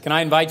Can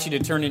I invite you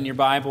to turn in your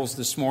Bibles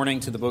this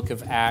morning to the book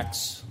of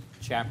Acts,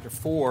 chapter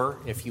 4,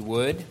 if you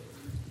would.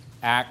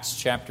 Acts,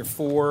 chapter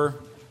 4.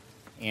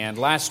 And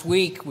last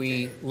week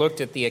we looked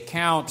at the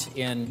account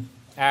in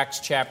Acts,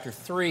 chapter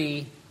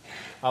 3,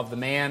 of the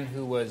man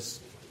who was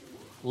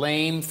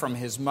lame from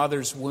his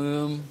mother's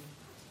womb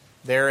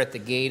there at the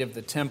gate of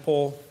the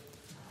temple.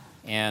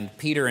 And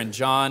Peter and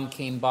John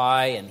came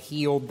by and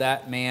healed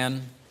that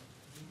man.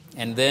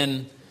 And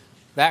then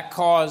that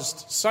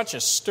caused such a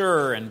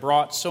stir and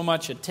brought so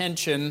much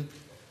attention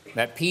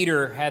that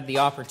Peter had the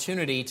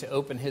opportunity to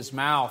open his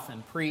mouth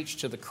and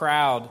preach to the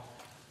crowd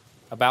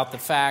about the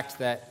fact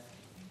that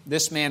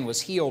this man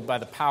was healed by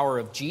the power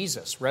of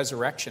Jesus,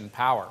 resurrection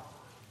power.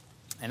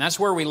 And that's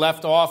where we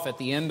left off at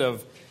the end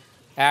of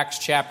Acts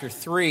chapter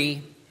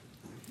 3,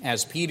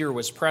 as Peter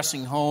was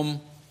pressing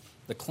home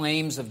the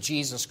claims of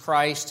Jesus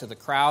Christ to the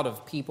crowd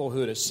of people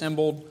who had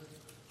assembled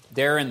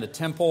there in the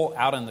temple,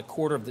 out in the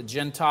court of the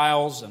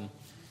Gentiles.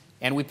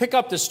 And we pick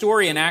up the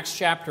story in Acts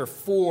chapter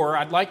 4.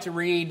 I'd like to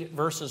read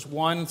verses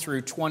 1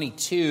 through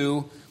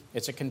 22.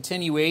 It's a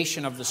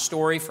continuation of the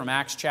story from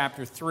Acts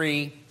chapter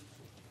 3.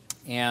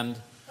 And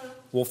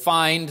we'll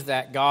find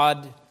that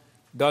God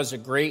does a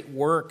great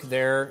work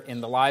there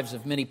in the lives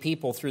of many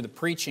people through the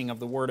preaching of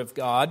the Word of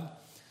God.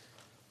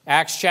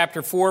 Acts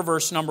chapter 4,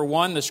 verse number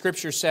 1, the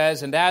Scripture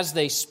says, "And as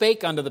they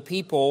spake unto the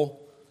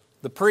people,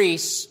 the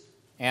priests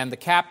and the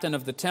captain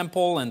of the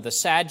temple and the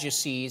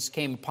Sadducees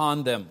came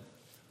upon them,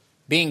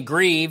 being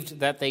grieved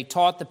that they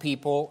taught the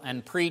people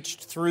and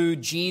preached through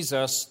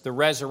Jesus the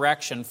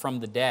resurrection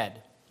from the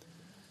dead.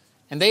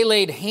 And they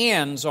laid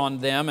hands on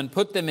them and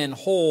put them in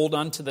hold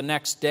unto the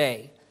next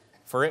day,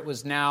 for it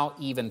was now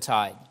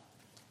eventide.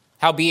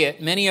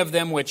 Howbeit, many of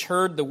them which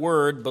heard the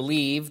word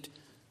believed,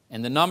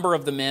 and the number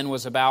of the men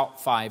was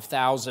about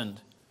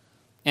 5,000.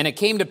 And it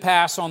came to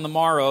pass on the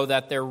morrow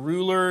that their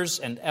rulers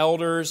and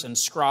elders and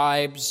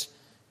scribes,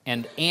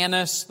 and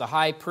Annas the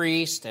high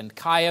priest, and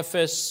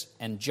Caiaphas,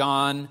 and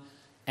John,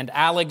 and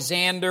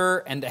Alexander,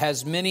 and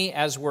as many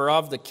as were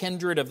of the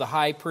kindred of the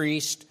high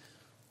priest,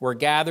 were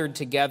gathered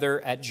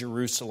together at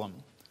Jerusalem.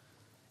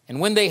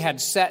 And when they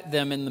had set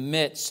them in the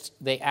midst,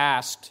 they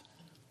asked,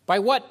 By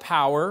what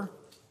power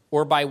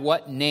or by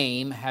what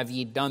name have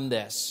ye done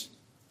this?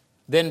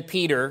 Then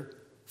Peter,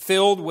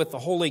 filled with the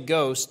Holy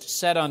Ghost,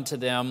 said unto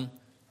them,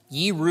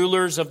 Ye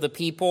rulers of the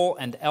people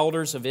and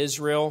elders of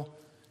Israel,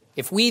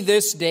 if we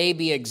this day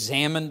be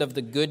examined of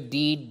the good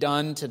deed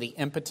done to the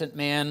impotent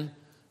man,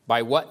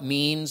 by what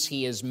means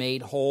he is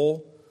made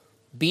whole,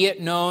 be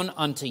it known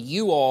unto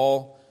you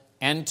all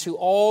and to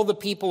all the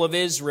people of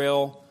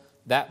Israel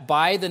that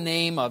by the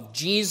name of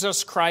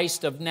Jesus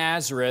Christ of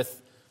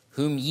Nazareth,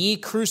 whom ye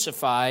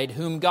crucified,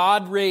 whom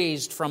God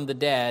raised from the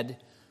dead,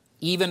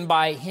 even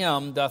by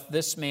him doth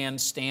this man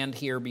stand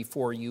here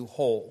before you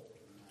whole.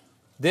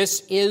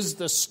 This is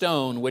the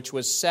stone which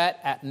was set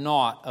at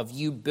naught of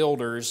you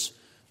builders,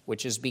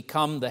 which has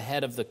become the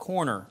head of the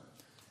corner.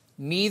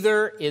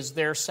 Neither is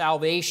there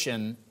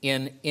salvation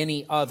in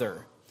any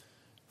other.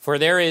 For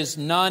there is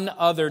none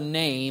other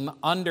name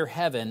under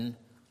heaven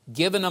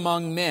given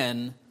among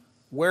men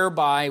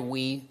whereby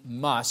we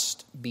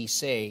must be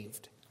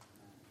saved."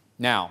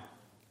 Now,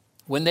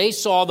 when they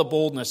saw the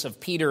boldness of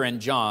Peter and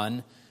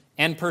John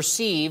and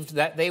perceived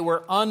that they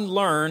were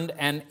unlearned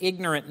and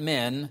ignorant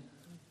men,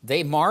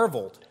 they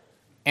marveled,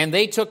 and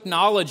they took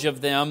knowledge of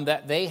them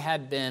that they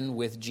had been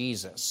with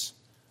Jesus.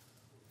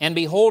 And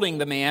beholding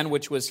the man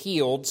which was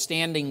healed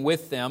standing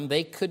with them,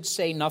 they could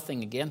say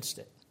nothing against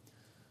it.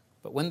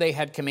 But when they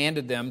had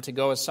commanded them to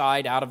go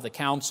aside out of the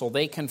council,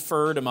 they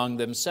conferred among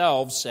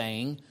themselves,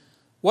 saying,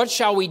 What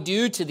shall we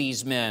do to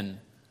these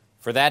men?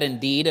 For that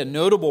indeed a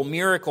notable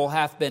miracle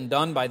hath been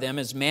done by them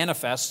is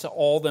manifest to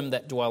all them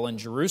that dwell in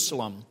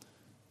Jerusalem,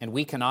 and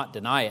we cannot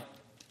deny it.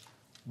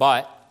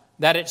 But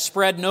that it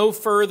spread no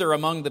further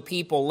among the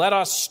people, let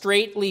us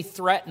straitly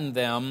threaten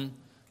them,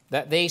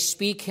 that they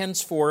speak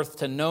henceforth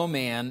to no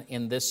man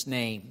in this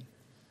name.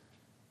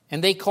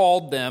 And they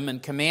called them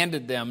and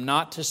commanded them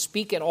not to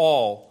speak at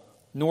all,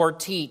 nor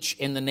teach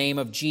in the name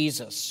of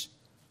Jesus.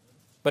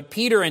 But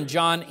Peter and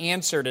John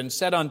answered and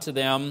said unto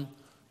them,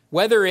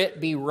 Whether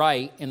it be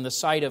right in the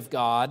sight of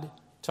God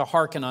to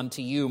hearken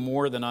unto you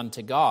more than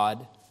unto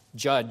God,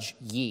 judge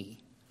ye.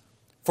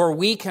 For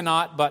we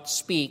cannot but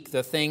speak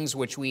the things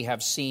which we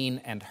have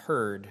seen and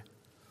heard.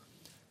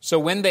 So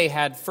when they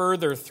had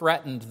further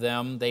threatened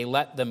them, they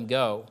let them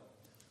go,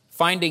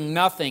 finding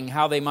nothing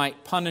how they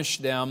might punish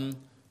them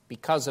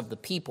because of the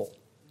people.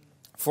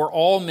 For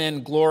all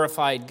men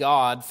glorified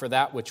God for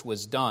that which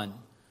was done.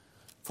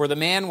 For the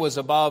man was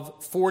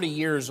above 40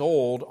 years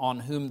old on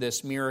whom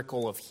this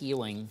miracle of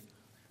healing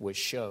was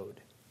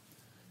showed.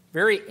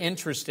 Very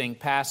interesting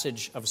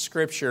passage of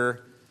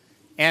Scripture.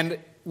 And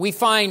we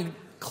find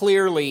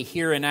clearly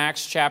here in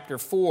Acts chapter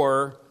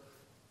 4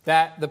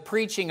 that the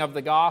preaching of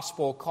the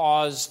gospel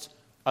caused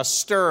a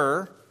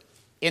stir,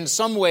 in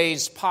some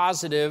ways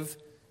positive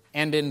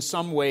and in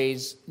some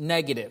ways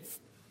negative.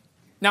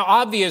 Now,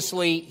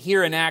 obviously,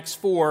 here in Acts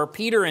 4,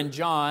 Peter and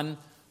John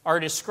are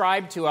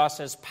described to us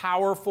as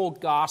powerful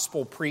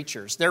gospel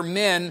preachers. They're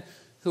men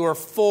who are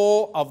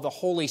full of the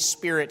Holy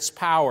Spirit's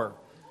power.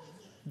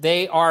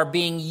 They are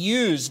being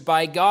used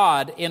by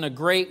God in a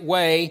great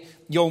way.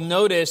 You'll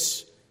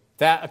notice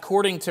that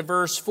according to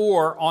verse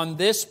 4, on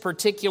this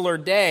particular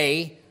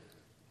day,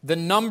 the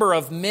number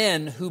of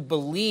men who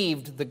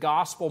believed the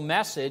gospel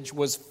message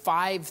was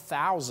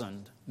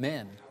 5,000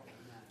 men.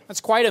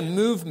 That's quite a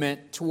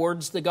movement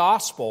towards the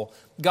gospel.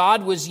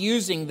 God was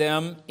using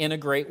them in a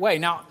great way.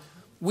 Now,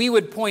 we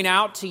would point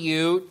out to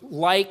you,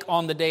 like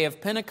on the day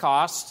of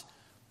Pentecost,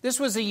 this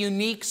was a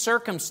unique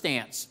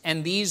circumstance,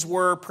 and these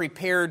were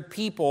prepared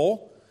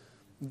people.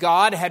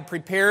 God had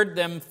prepared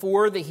them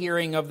for the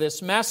hearing of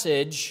this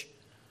message.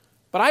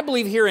 But I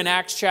believe here in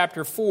Acts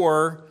chapter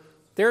 4,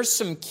 there's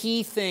some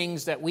key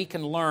things that we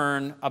can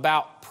learn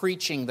about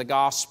preaching the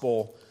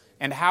gospel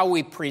and how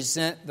we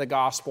present the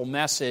gospel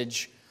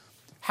message,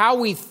 how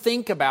we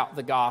think about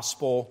the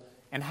gospel,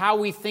 and how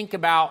we think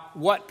about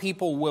what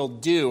people will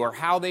do or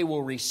how they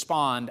will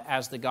respond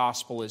as the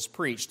gospel is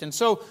preached. And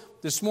so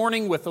this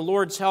morning, with the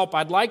Lord's help,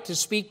 I'd like to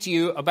speak to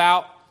you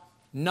about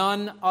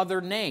none other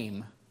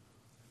name.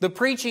 The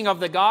preaching of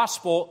the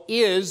gospel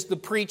is the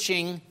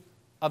preaching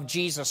of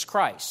Jesus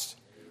Christ.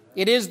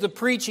 It is the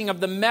preaching of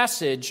the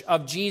message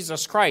of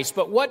Jesus Christ.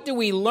 But what do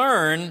we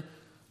learn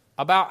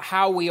about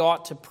how we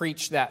ought to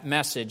preach that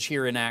message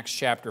here in Acts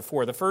chapter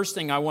 4? The first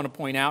thing I want to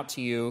point out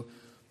to you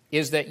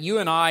is that you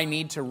and I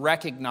need to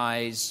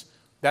recognize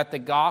that the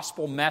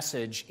gospel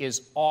message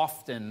is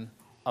often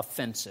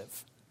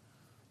offensive.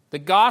 The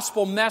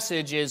gospel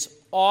message is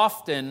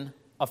often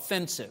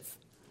offensive.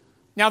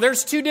 Now,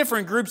 there's two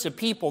different groups of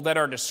people that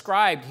are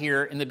described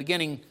here in the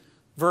beginning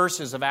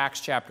verses of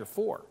Acts chapter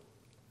 4.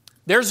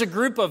 There's a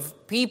group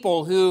of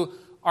people who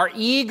are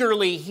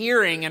eagerly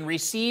hearing and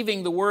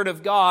receiving the Word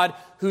of God,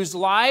 whose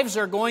lives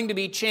are going to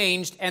be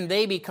changed, and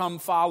they become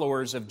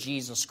followers of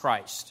Jesus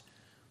Christ.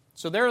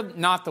 So they're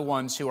not the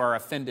ones who are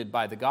offended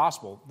by the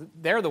gospel.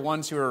 They're the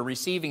ones who are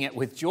receiving it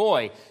with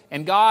joy,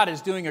 and God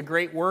is doing a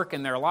great work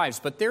in their lives.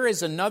 But there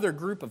is another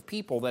group of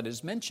people that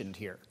is mentioned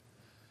here.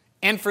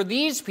 And for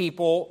these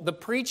people, the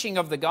preaching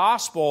of the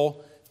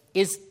gospel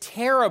is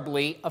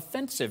terribly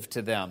offensive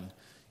to them.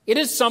 It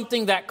is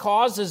something that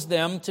causes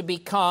them to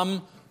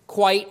become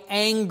quite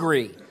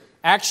angry.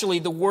 Actually,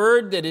 the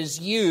word that is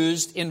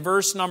used in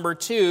verse number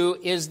 2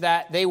 is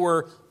that they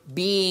were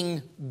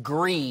being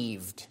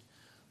grieved.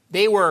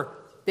 They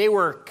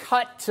were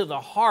cut to the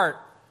heart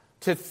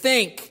to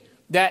think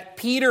that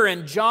Peter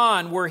and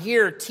John were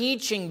here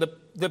teaching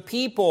the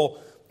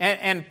people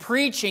and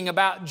preaching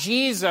about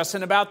Jesus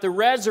and about the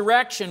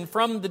resurrection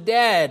from the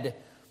dead.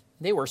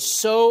 They were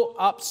so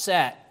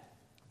upset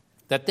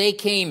that they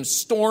came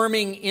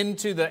storming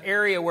into the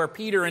area where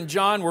Peter and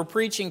John were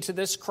preaching to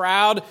this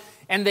crowd,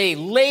 and they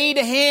laid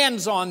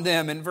hands on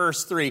them in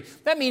verse 3.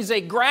 That means they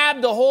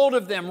grabbed a hold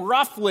of them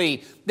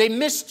roughly. They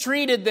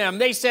mistreated them.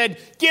 They said,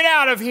 "Get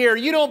out of here.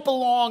 You don't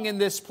belong in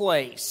this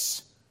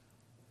place."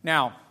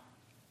 Now,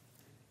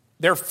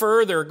 they're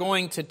further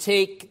going to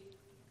take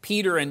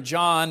Peter and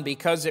John,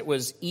 because it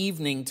was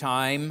evening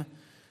time,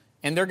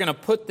 and they're going to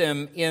put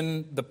them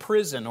in the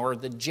prison or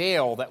the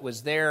jail that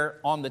was there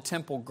on the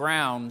temple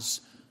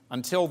grounds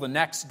until the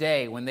next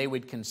day when they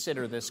would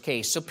consider this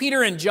case. So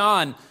Peter and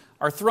John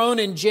are thrown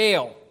in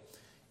jail,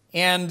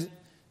 and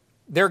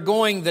they're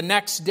going the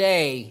next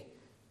day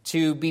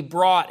to be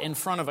brought in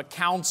front of a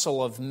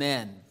council of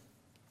men.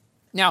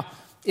 Now,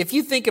 if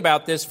you think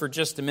about this for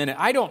just a minute,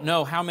 I don't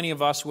know how many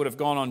of us would have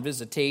gone on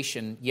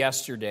visitation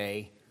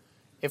yesterday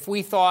if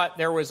we thought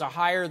there was a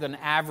higher than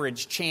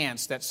average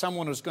chance that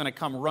someone was going to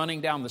come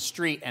running down the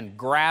street and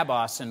grab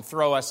us and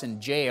throw us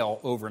in jail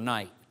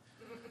overnight.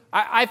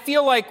 I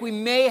feel like we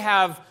may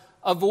have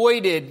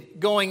avoided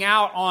going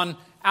out on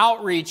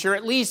outreach, or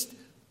at least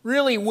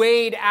really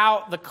weighed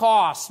out the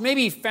costs,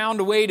 maybe found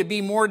a way to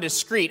be more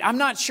discreet. I'm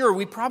not sure.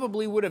 We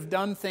probably would have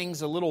done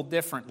things a little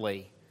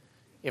differently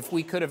if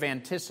we could have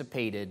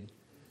anticipated.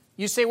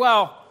 You say,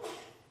 well,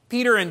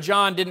 Peter and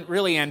John didn't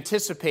really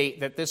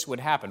anticipate that this would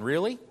happen.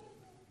 Really?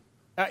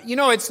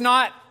 It's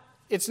not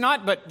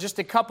but just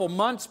a couple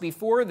months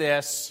before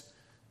this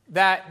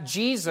that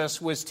Jesus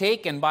was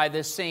taken by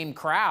this same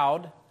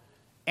crowd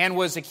and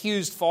was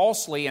accused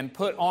falsely and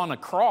put on a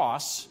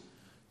cross.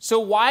 So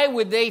why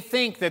would they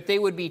think that they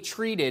would be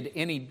treated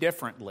any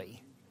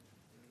differently?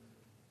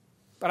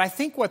 But I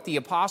think what the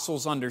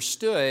apostles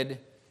understood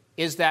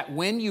is that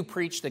when you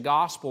preach the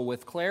gospel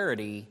with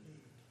clarity,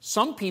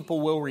 some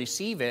people will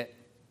receive it,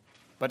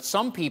 but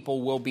some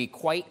people will be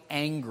quite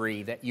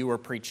angry that you are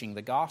preaching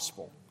the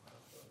gospel.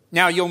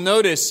 Now, you'll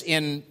notice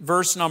in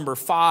verse number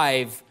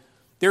 5,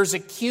 there's a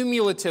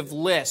cumulative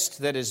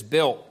list that is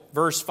built,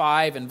 verse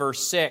 5 and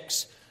verse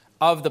 6,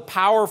 of the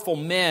powerful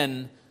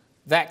men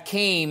that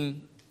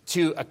came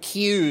to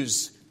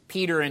accuse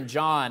Peter and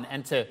John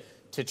and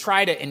to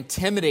try to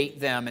intimidate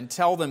them and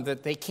tell them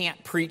that they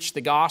can't preach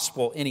the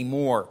gospel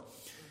anymore.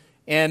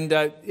 And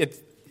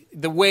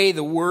the way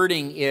the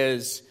wording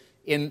is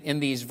in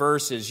these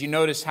verses, you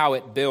notice how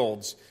it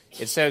builds.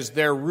 It says,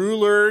 their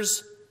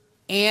rulers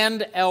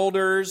and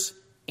elders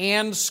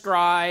and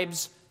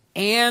scribes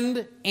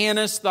and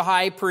Annas the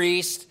high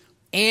priest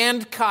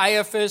and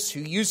Caiaphas, who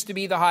used to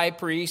be the high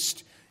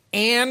priest,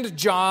 and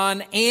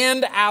John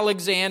and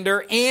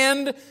Alexander,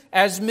 and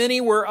as many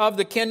were of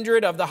the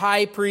kindred of the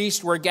high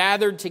priest, were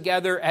gathered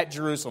together at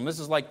Jerusalem. This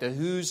is like the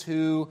who's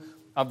who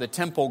of the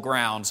temple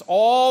grounds.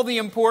 All the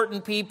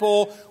important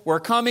people were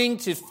coming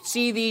to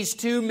see these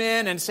two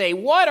men and say,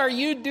 "What are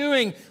you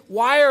doing?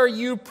 Why are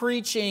you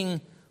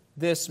preaching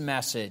this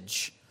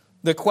message?"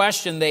 The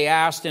question they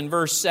asked in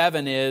verse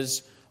 7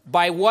 is,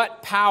 "By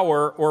what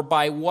power or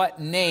by what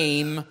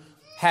name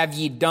have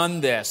ye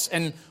done this?"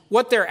 And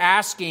what they're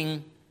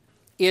asking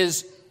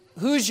is,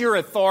 who's your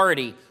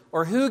authority?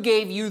 Or who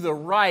gave you the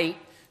right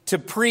to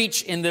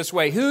preach in this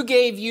way? Who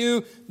gave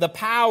you the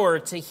power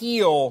to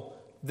heal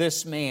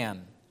this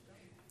man?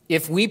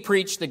 If we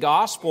preach the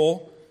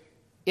gospel,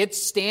 it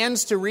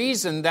stands to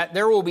reason that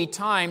there will be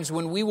times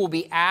when we will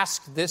be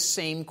asked this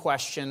same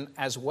question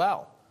as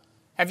well.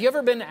 Have you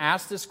ever been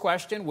asked this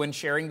question when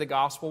sharing the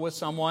gospel with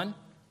someone?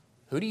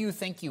 Who do you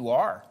think you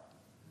are?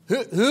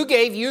 Who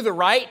gave you the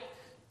right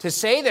to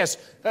say this?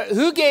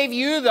 Who gave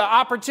you the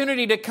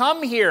opportunity to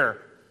come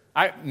here?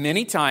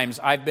 Many times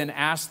I've been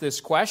asked this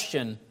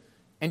question,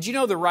 and you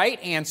know the right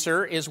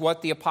answer is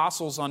what the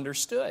apostles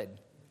understood.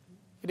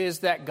 It is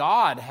that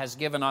God has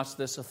given us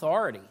this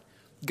authority.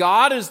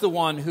 God is the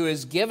one who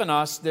has given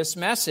us this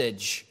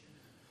message.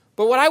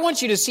 But what I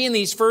want you to see in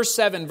these first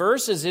 7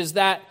 verses is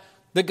that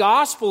the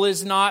gospel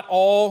is not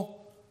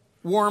all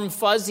warm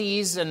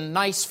fuzzies and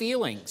nice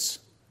feelings.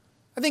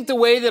 I think the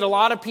way that a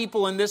lot of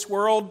people in this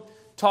world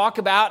talk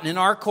about, and in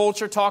our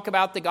culture talk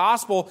about the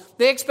gospel,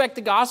 they expect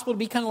the gospel to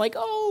be kind of like,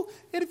 oh,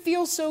 it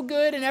feels so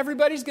good and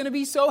everybody's going to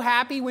be so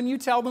happy when you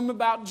tell them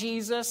about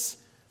Jesus.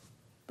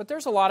 But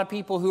there's a lot of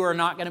people who are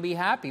not going to be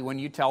happy when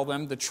you tell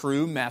them the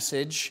true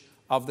message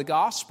of the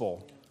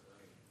gospel.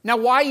 Now,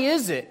 why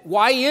is it?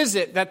 Why is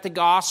it that the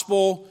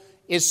gospel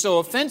is so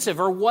offensive?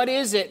 Or what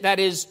is it that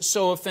is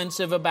so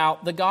offensive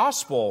about the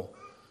gospel?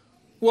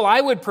 Well,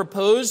 I would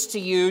propose to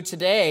you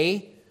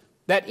today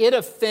that it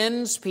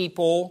offends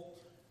people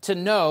to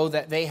know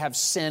that they have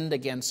sinned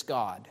against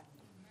God.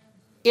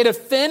 It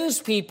offends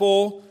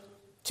people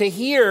to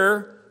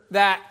hear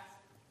that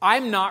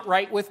I'm not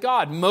right with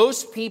God.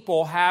 Most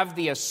people have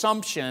the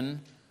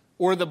assumption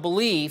or the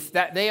belief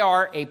that they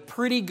are a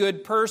pretty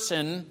good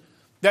person,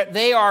 that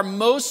they are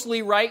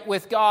mostly right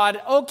with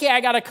God. Okay,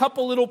 I got a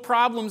couple little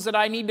problems that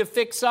I need to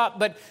fix up,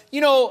 but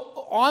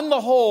on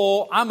the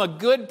whole, I'm a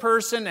good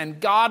person and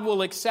God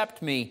will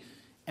accept me.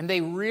 And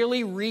they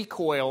really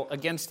recoil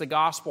against the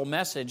gospel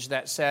message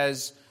that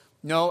says,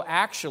 no,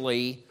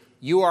 actually,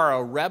 you are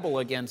a rebel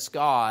against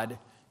God.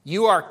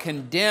 You are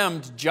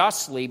condemned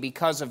justly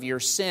because of your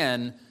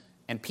sin,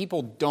 and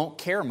people don't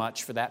care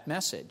much for that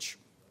message.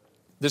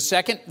 The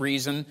second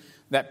reason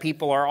that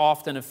people are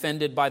often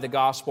offended by the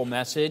gospel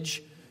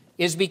message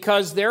is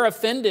because they're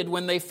offended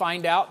when they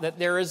find out that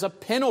there is a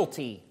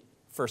penalty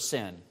for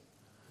sin.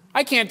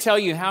 I can't tell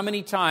you how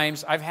many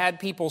times I've had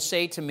people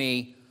say to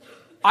me,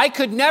 I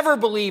could never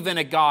believe in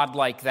a God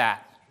like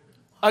that.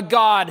 A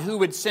God who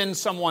would send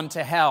someone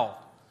to hell.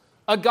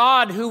 A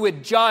God who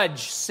would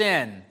judge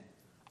sin.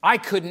 I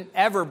couldn't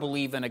ever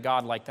believe in a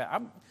God like that.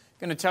 I'm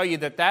going to tell you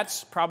that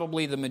that's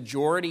probably the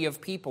majority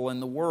of people in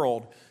the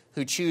world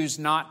who choose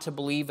not to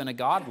believe in a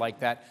God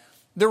like that.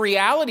 The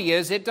reality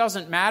is, it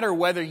doesn't matter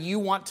whether you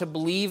want to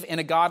believe in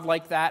a God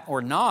like that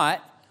or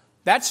not.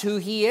 That's who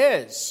He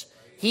is.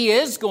 He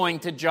is going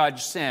to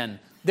judge sin.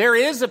 There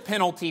is a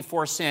penalty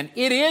for sin.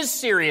 It is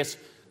serious.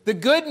 The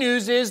good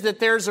news is that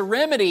there's a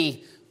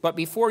remedy, but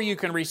before you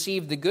can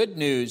receive the good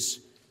news,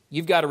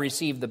 you've got to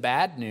receive the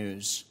bad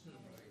news.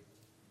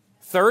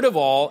 Third of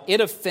all,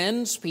 it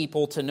offends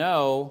people to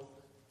know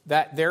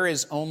that there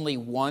is only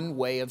one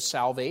way of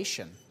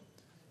salvation.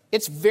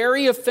 It's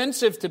very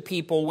offensive to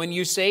people when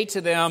you say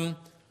to them,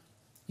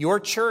 your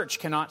church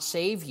cannot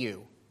save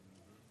you.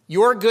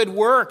 Your good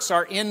works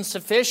are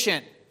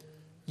insufficient.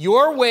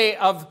 Your way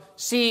of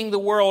seeing the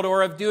world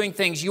or of doing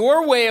things,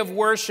 your way of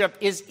worship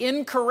is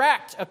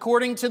incorrect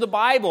according to the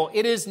Bible.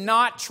 It is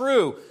not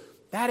true.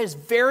 That is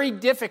very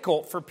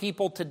difficult for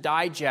people to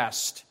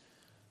digest.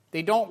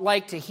 They don't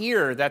like to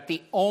hear that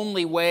the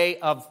only way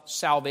of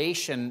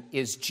salvation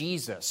is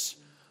Jesus.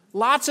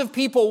 Lots of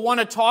people want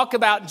to talk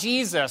about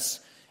Jesus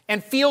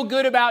and feel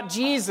good about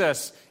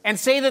Jesus and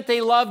say that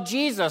they love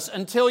Jesus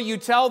until you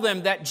tell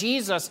them that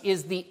Jesus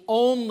is the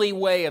only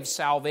way of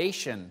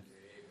salvation.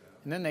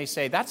 And then they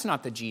say, that's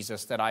not the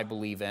Jesus that I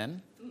believe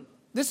in.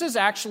 This is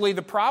actually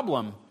the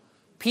problem.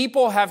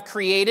 People have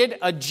created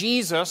a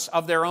Jesus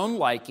of their own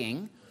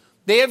liking.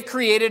 They have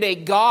created a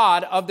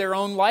God of their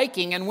own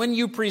liking. And when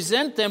you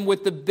present them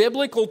with the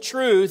biblical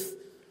truth,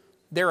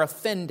 they're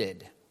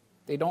offended.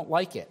 They don't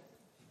like it.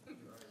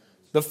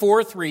 The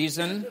fourth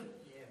reason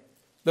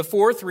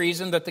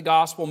that the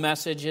gospel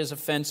message is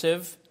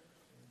offensive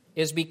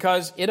is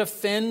because it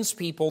offends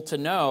people to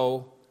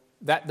know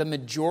that the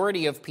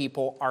majority of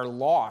people are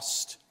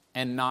lost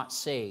and not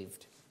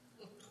saved.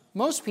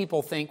 most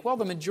people think, well,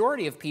 the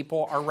majority of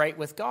people are right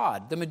with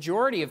God. The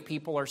majority of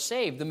people are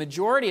saved. The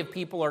majority of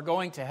people are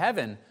going to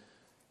heaven.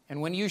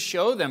 And when you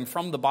show them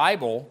from the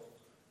Bible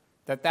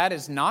that that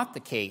is not the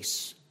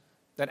case,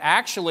 that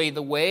actually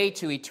the way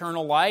to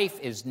eternal life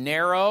is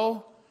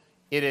narrow,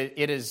 it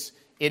is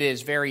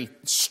very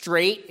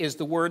straight is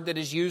the word that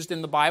is used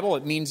in the Bible.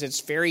 It means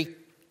it's very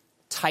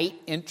tight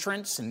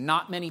entrance, and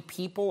not many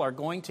people are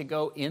going to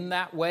go in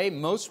that way.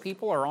 Most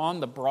people are on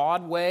the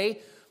broad way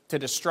to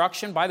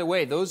destruction. By the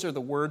way, those are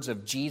the words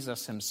of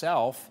Jesus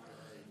himself.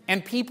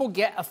 And people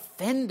get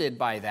offended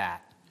by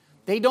that.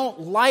 They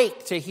don't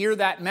like to hear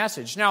that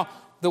message. Now,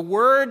 the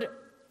word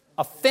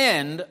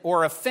offend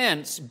or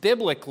offense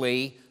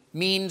biblically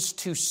means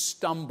to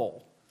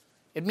stumble.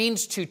 It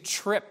means to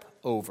trip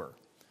over.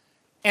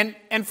 And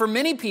for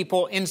many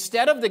people,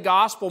 instead of the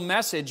gospel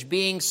message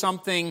being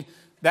something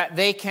that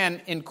they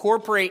can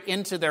incorporate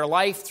into their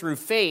life through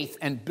faith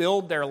and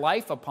build their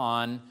life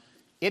upon,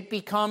 it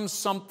becomes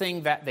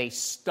something that they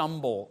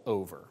stumble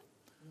over.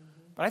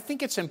 But I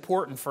think it's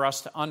important for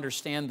us to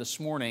understand this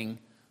morning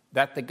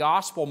that the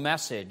gospel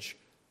message,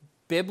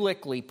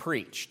 biblically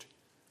preached,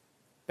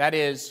 that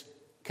is,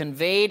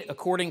 conveyed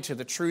according to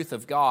the truth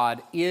of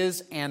God,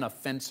 is an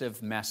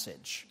offensive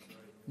message.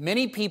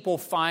 Many people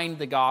find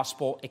the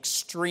gospel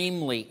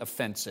extremely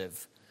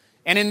offensive.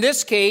 And in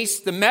this case,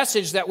 the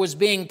message that was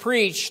being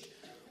preached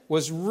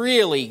was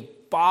really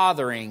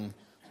bothering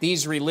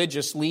these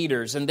religious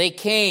leaders. And they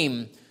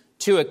came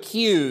to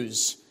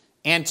accuse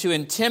and to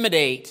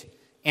intimidate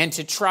and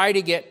to try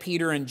to get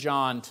Peter and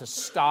John to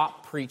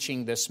stop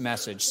preaching this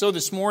message. So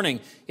this morning,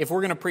 if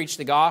we're going to preach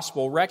the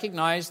gospel,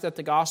 recognize that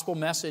the gospel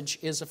message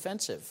is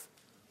offensive.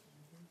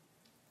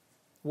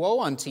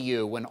 Woe unto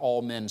you when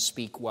all men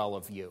speak well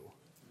of you.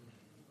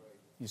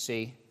 You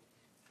see,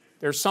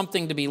 there's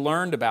something to be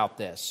learned about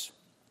this.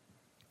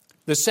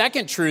 The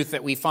second truth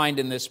that we find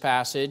in this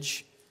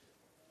passage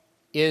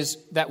is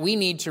that we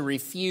need to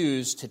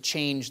refuse to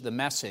change the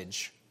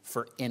message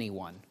for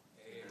anyone.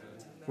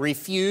 Amen.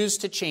 Refuse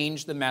to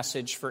change the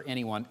message for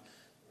anyone.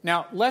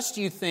 Now, lest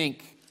you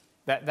think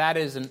that that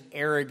is an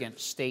arrogant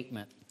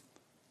statement,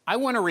 I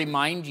want to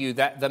remind you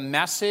that the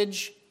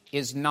message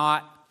is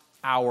not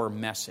our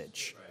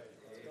message.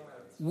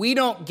 We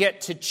don't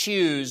get to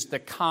choose the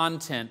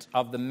content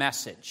of the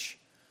message.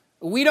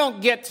 We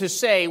don't get to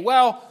say,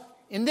 well,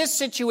 in this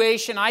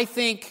situation, I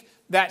think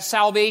that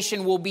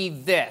salvation will be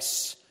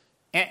this.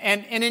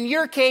 And in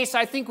your case,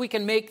 I think we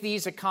can make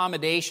these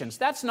accommodations.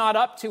 That's not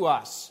up to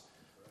us.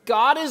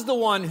 God is the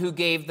one who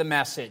gave the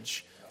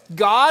message.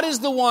 God is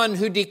the one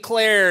who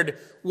declared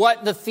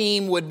what the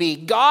theme would be.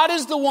 God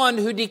is the one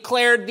who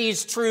declared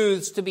these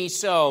truths to be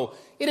so.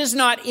 It is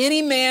not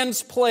any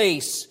man's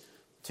place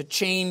to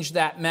change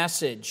that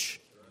message.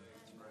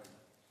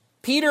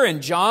 Peter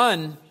and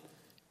John,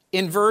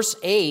 in verse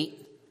 8,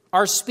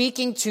 are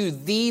speaking to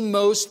the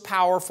most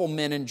powerful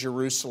men in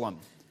Jerusalem.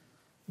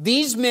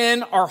 These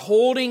men are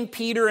holding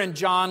Peter and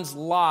John's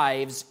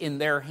lives in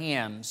their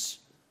hands.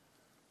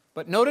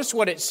 But notice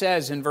what it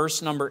says in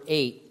verse number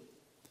 8.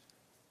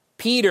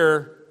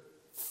 Peter,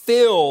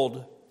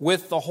 filled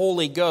with the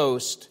Holy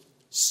Ghost,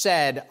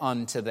 said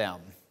unto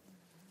them.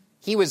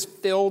 He was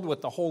filled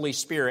with the Holy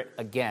Spirit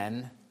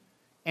again.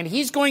 And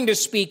he's going to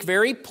speak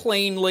very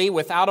plainly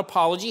without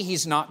apology.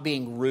 He's not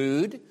being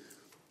rude.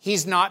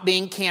 He's not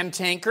being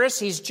cantankerous.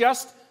 He's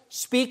just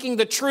speaking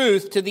the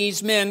truth to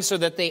these men so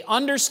that they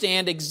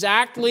understand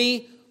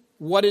exactly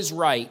what is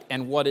right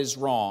and what is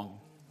wrong.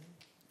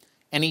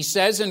 And he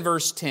says in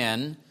verse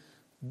 10,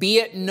 be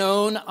it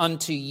known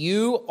unto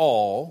you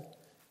all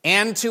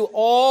and to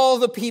all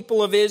the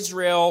people of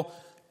Israel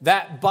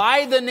that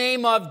by the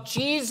name of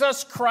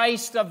Jesus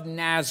Christ of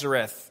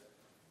Nazareth,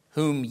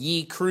 whom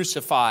ye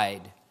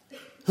crucified,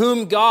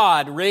 whom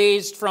God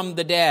raised from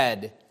the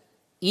dead,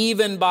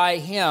 even by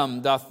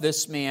him doth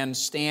this man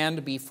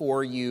stand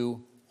before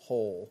you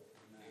whole.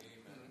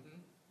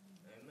 Amen.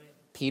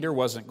 Peter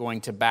wasn't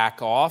going to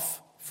back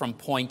off from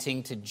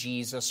pointing to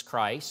Jesus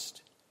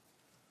Christ.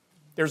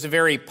 There's a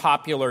very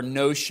popular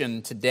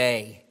notion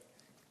today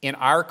in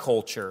our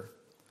culture,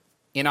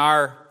 in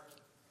our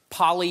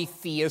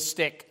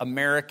polytheistic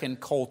American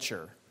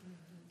culture,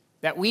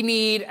 that we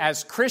need,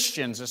 as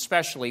Christians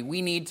especially,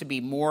 we need to be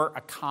more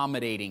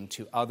accommodating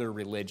to other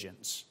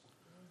religions.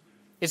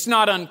 It's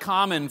not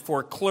uncommon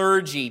for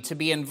clergy to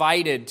be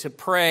invited to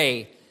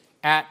pray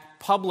at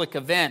public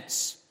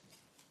events,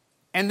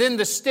 and then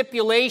the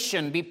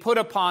stipulation be put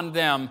upon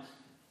them,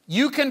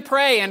 you can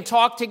pray and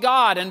talk to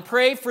God and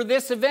pray for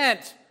this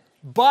event,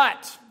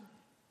 but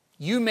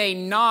you may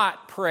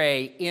not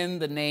pray in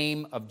the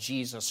name of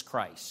Jesus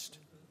Christ.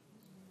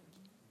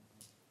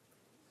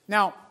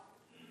 Now,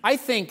 I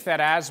think that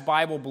as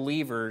Bible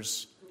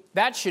believers,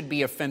 that should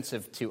be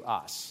offensive to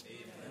us.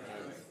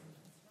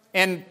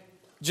 And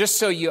just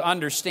so you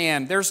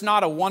understand, there's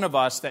not a one of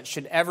us that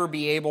should ever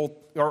be able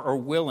or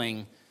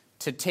willing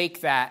to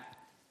take that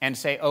and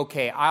say,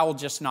 okay, I'll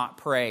just not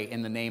pray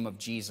in the name of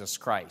Jesus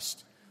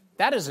Christ.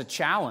 That is a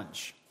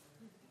challenge.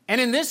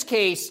 And in this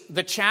case,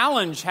 the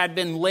challenge had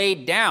been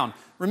laid down.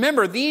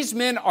 Remember, these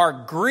men are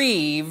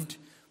grieved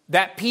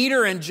that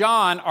Peter and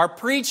John are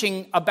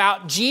preaching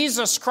about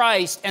Jesus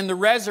Christ and the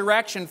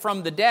resurrection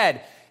from the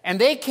dead.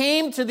 And they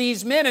came to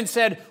these men and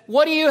said,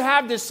 "What do you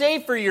have to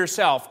say for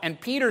yourself?"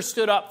 And Peter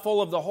stood up full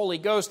of the Holy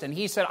Ghost and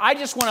he said, "I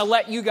just want to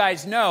let you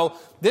guys know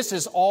this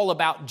is all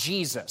about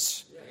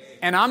Jesus.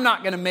 And I'm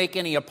not going to make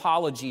any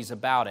apologies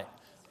about it.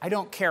 I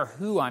don't care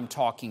who I'm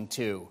talking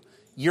to.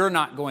 You're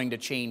not going to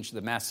change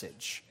the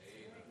message."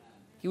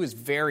 He was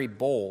very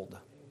bold.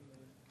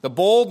 The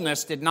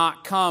boldness did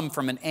not come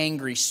from an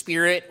angry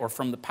spirit or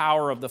from the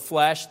power of the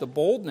flesh. The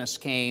boldness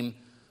came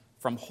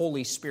from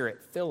Holy Spirit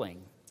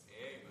filling.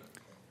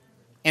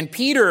 And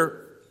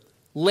Peter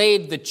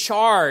laid the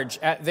charge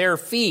at their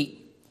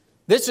feet.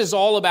 This is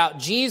all about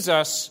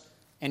Jesus,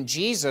 and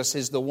Jesus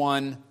is the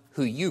one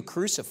who you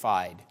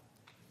crucified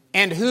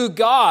and who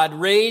God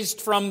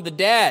raised from the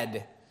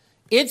dead.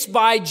 It's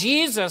by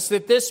Jesus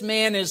that this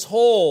man is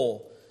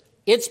whole.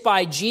 It's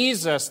by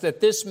Jesus that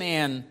this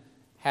man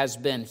has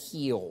been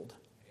healed.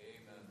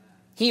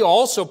 He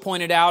also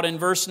pointed out in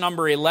verse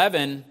number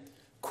 11,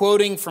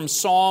 quoting from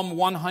Psalm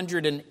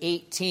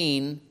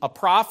 118, a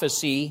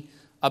prophecy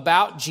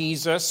about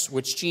Jesus,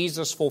 which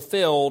Jesus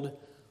fulfilled,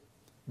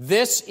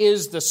 "This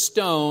is the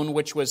stone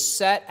which was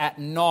set at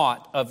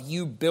naught of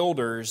you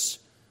builders,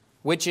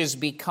 which is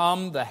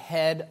become the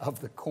head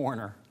of the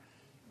corner."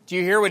 Do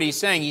you hear what he's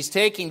saying? He's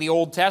taking the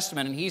Old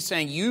Testament and he's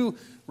saying, you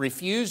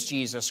refused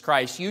Jesus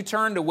Christ. You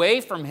turned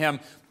away from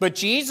him. But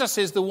Jesus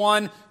is the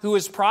one who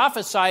is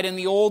prophesied in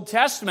the Old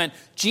Testament.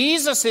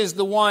 Jesus is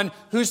the one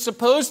who's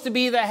supposed to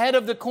be the head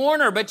of the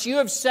corner, but you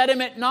have set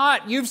him at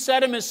naught. You've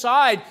set him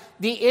aside.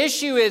 The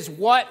issue is,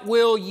 what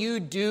will you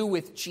do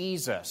with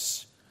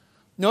Jesus?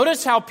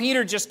 Notice how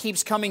Peter just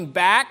keeps coming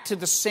back to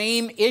the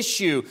same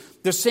issue,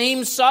 the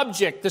same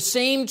subject, the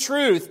same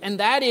truth, and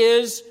that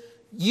is,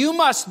 you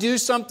must do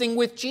something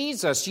with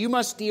Jesus. You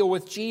must deal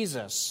with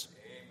Jesus.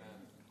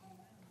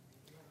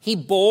 He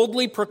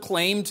boldly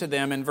proclaimed to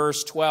them in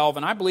verse 12,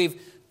 and I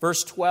believe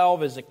verse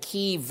 12 is a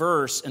key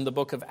verse in the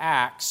book of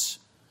Acts,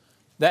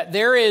 that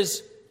there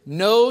is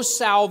no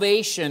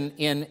salvation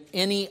in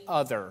any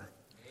other.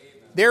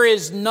 There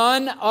is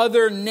none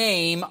other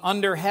name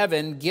under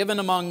heaven given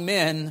among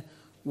men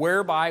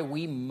whereby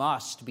we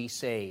must be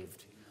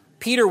saved.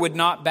 Peter would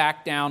not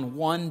back down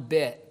one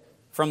bit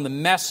from the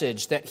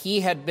message that he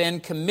had been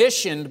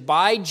commissioned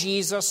by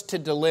Jesus to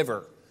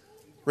deliver.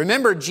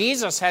 Remember,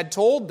 Jesus had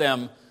told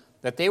them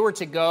that they were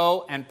to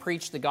go and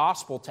preach the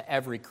gospel to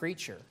every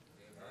creature.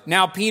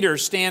 Now Peter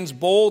stands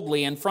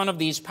boldly in front of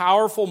these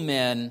powerful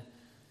men.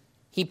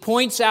 He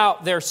points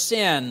out their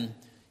sin.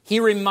 He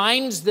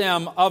reminds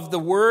them of the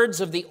words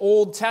of the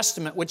Old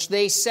Testament, which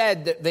they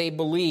said that they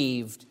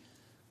believed.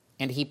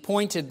 And he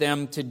pointed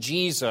them to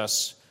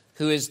Jesus,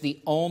 who is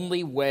the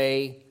only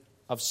way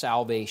of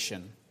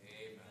salvation.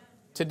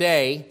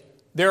 Today,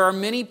 there are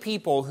many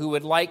people who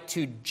would like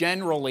to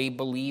generally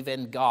believe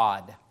in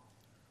God.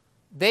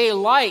 They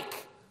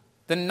like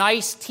the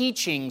nice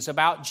teachings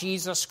about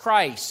Jesus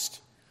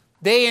Christ.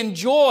 They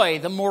enjoy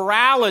the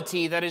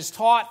morality that is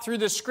taught through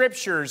the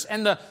Scriptures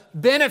and the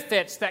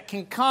benefits that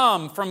can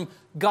come from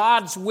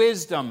God's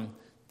wisdom.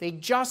 They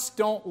just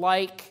don't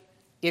like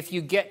if you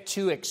get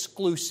too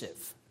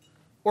exclusive,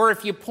 or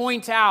if you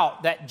point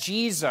out that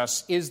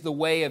Jesus is the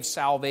way of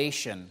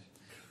salvation.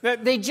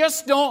 They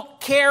just don't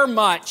care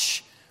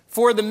much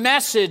for the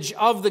message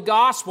of the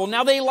gospel.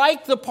 Now, they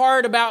like the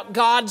part about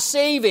God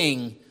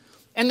saving,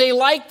 and they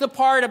like the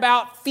part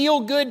about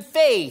feel-good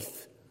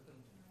faith,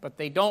 but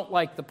they don't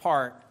like the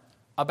part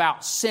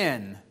about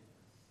sin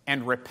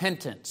and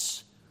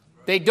repentance.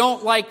 They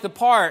don't like the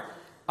part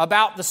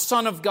about the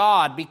Son of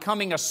God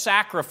becoming a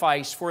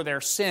sacrifice for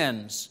their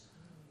sins.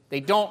 They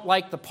don't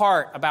like the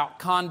part about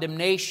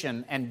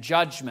condemnation and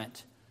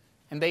judgment.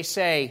 And they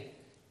say,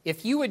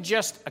 if you would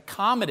just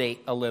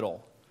accommodate a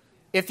little,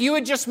 if you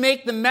would just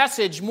make the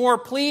message more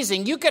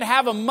pleasing, you could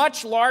have a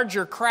much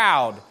larger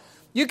crowd.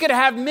 You could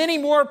have many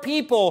more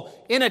people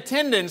in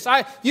attendance.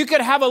 You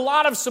could have a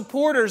lot of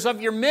supporters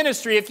of your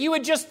ministry if you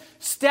would just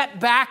step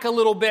back a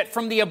little bit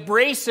from the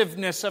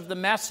abrasiveness of the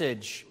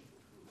message.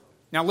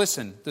 Now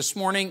listen, this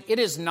morning, it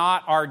is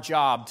not our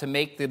job to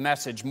make the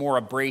message more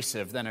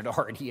abrasive than it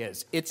already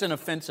is. It's an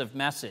offensive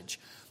message.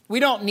 We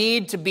don't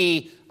need to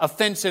be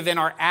offensive in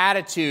our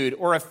attitude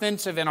or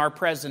offensive in our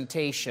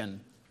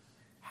presentation.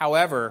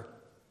 However,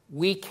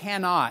 we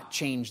cannot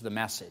change the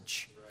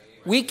message.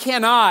 We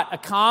cannot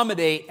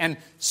accommodate and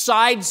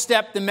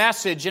sidestep the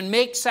message and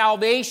make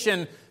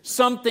salvation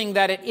something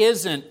that it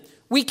isn't.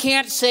 We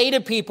can't say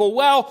to people,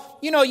 well,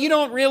 you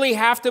don't really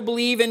have to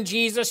believe in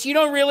Jesus. You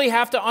don't really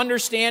have to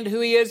understand who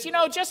he is.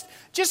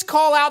 Just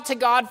call out to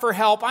God for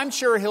help. I'm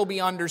sure he'll be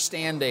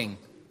understanding.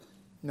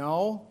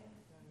 No.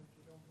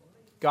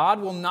 God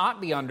will not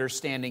be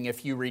understanding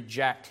if you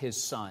reject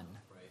his Son.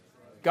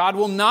 God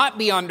will not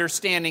be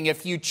understanding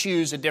if you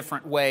choose a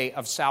different way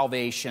of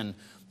salvation.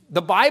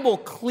 The Bible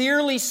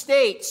clearly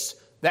states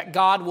that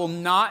God will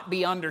not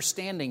be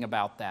understanding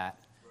about that.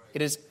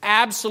 It is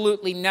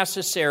absolutely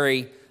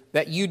necessary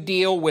that you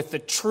deal with the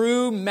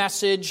true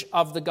message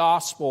of the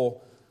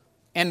gospel.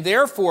 And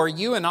therefore,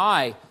 you and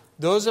I,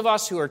 those of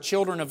us who are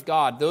children of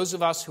God, those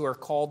of us who are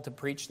called to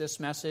preach this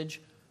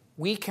message,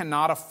 we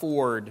cannot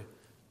afford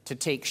to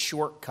take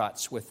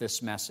shortcuts with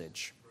this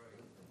message.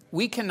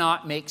 We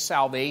cannot make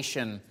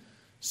salvation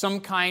some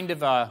kind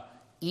of a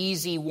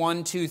easy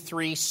 1, 2,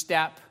 3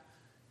 step.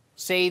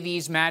 Say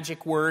these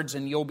magic words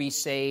and you'll be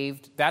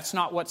saved. That's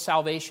not what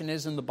salvation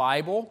is in the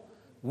Bible.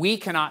 We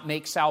cannot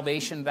make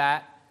salvation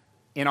that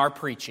in our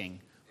preaching.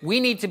 We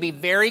need to be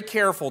very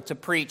careful to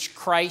preach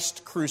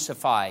Christ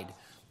crucified.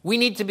 We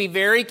need to be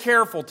very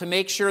careful to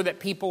make sure that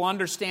people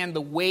understand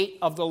the weight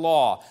of the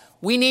law.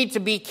 We need to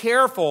be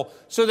careful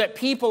so that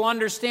people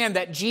understand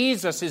that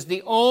Jesus is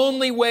the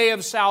only way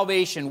of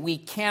salvation. We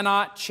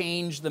cannot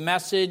change the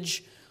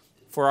message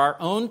for our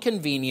own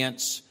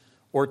convenience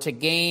or to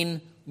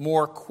gain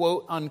more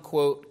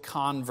quote-unquote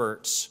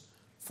converts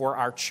for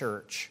our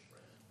church.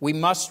 We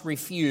must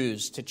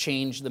refuse to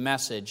change the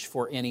message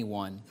for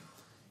anyone.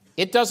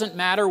 It doesn't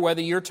matter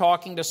whether you're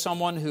talking to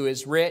someone who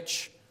is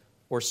rich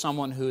or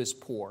someone who is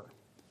poor,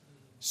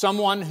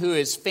 someone who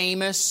is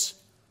famous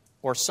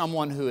or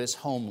someone who is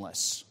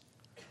homeless,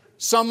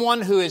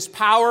 someone who is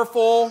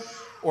powerful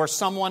or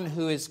someone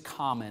who is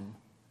common.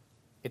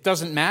 It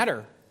doesn't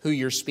matter who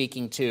you're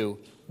speaking to.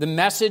 The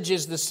message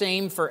is the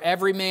same for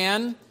every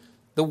man.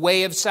 The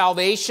way of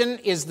salvation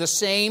is the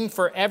same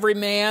for every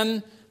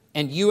man,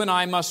 and you and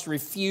I must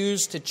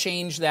refuse to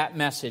change that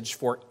message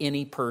for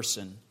any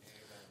person.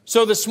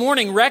 So this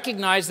morning,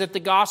 recognize that the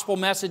gospel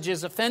message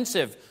is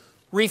offensive.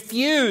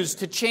 Refuse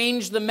to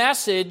change the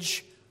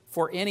message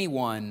for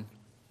anyone.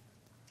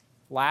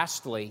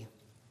 Lastly,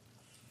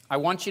 I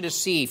want you to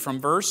see from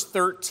verse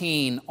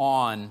 13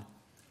 on,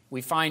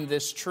 we find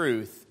this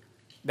truth,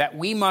 that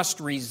we must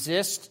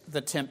resist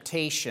the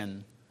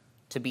temptation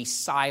to be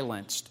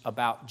silenced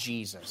about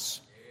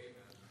Jesus.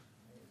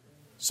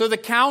 So the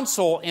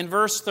council in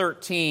verse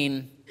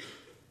 13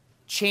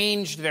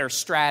 changed their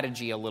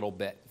strategy a little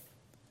bit.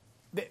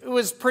 It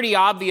was pretty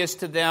obvious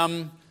to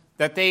them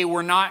that they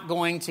were not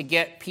going to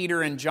get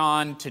Peter and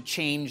John to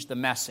change the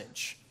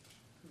message.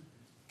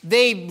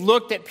 They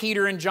looked at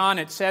Peter and John,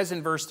 it says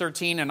in verse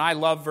 13, and I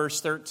love verse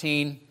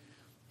 13.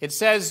 It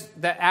says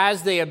that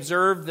as they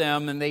observed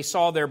them and they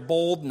saw their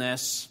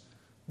boldness,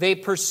 they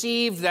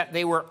perceived that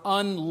they were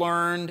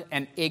unlearned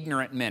and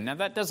ignorant men. Now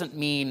that doesn't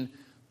mean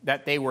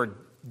that they were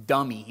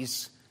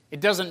dummies. It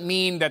doesn't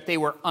mean that they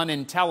were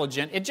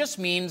unintelligent. It just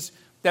means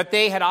that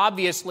they had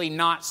obviously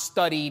not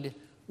studied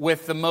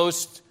with the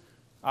most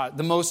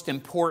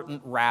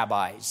important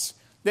rabbis.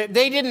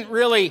 They didn't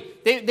really,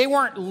 they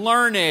weren't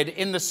learned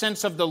in the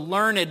sense of the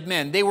learned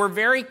men. They were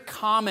very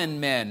common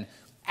men,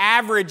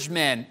 average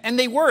men. And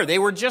they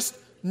were just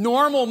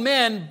normal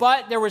men,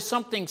 but there was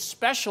something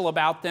special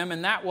about them,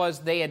 and that was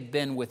they had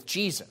been with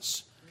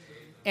Jesus.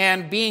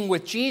 And being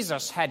with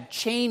Jesus had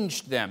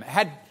changed them,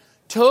 had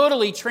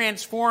totally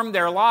transformed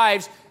their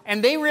lives.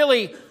 And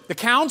the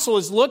council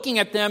is looking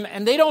at them,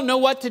 and they don't know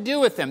what to do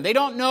with them. They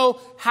don't know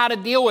how to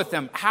deal with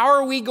them. How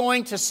are we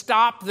going to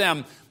stop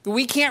them?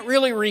 We can't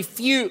really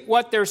refute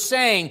what they're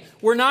saying.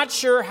 We're not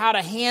sure how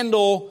to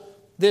handle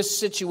this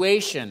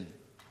situation.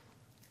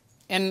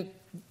 And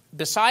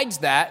besides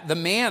that, the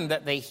man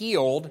that they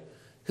healed,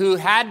 who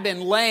had been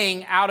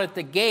laying out at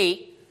the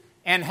gate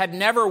and had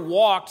never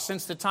walked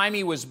since the time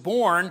he was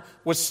born,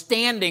 was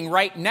standing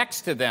right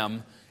next to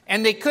them.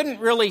 And they couldn't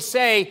really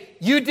say,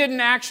 you didn't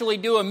actually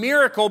do a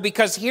miracle,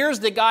 because here's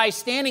the guy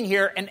standing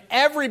here, and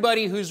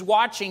everybody who's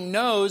watching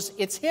knows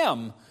it's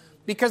him,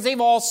 because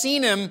they've all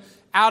seen him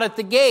out at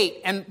the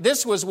gate. And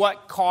this was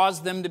what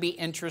caused them to be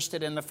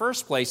interested in the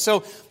first place.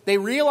 So they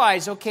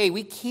realize, okay,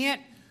 we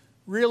can't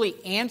really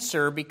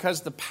answer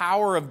because the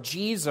power of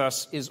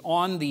Jesus is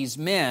on these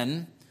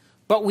men,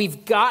 but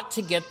we've got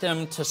to get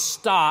them to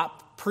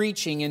stop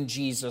preaching in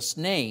Jesus'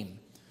 name.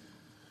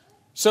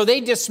 So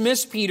they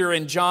dismissed Peter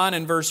and John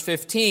in verse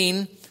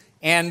 15,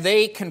 and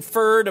they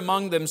conferred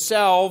among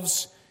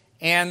themselves,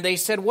 and they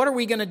said, what are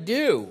we going to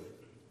do?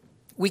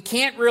 We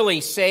can't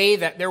really say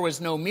that there was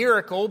no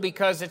miracle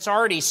because it's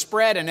already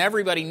spread and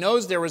everybody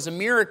knows there was a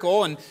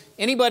miracle, and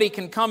anybody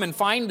can come and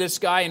find this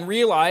guy and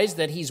realize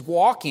that he's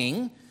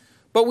walking.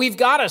 But we've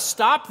got to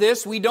stop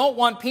this. We don't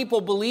want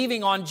people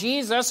believing on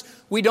Jesus.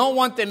 We don't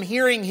want them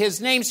hearing his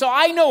name. So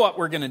I know what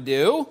we're going to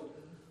do.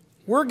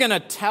 We're going to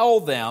tell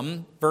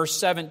them, verse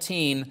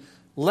 17,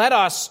 let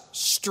us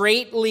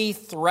straitly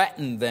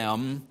threaten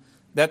them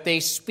that they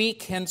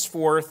speak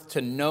henceforth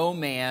to no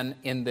man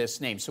in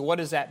this name. So what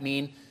does that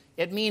mean?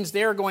 It means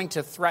they're going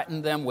to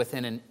threaten them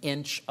within an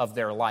inch of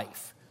their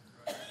life.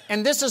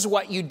 And this is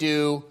what you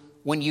do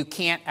when you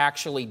can't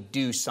actually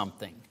do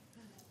something.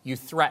 You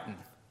threaten.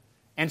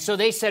 And so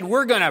they said,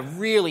 we're going to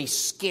really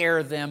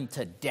scare them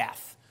to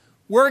death.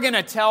 We're going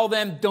to tell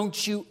them,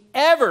 don't you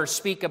ever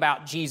speak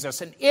about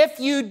Jesus. And if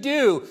you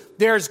do,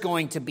 there's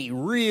going to be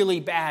really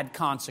bad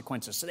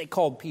consequences. So they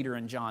called Peter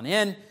and John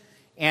in,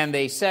 and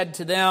they said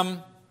to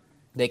them,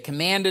 they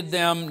commanded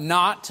them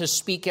not to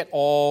speak at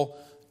all,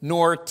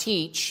 nor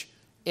teach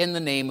in the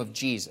name of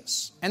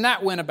Jesus. And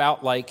that went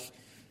about like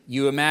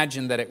you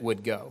imagined that it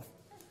would go.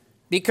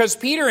 Because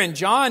Peter and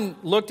John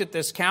looked at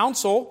this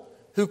council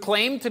who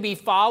claimed to be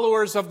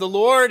followers of the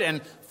Lord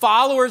and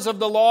followers of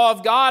the law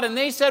of God, and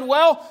they said,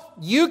 well,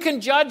 you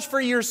can judge for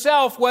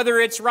yourself whether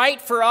it's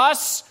right for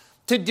us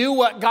to do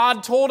what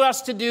God told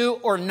us to do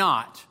or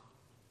not.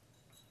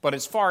 But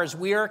as far as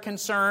we are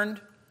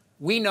concerned,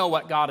 we know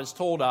what God has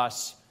told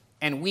us,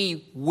 and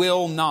we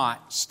will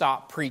not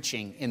stop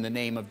preaching in the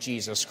name of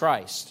Jesus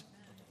Christ.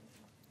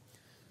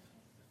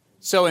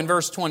 So in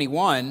verse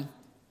 21,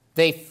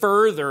 they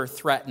further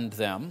threatened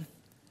them,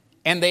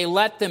 and they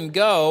let them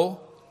go,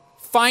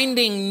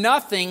 finding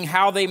nothing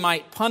how they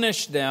might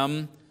punish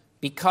them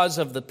because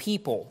of the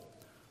people.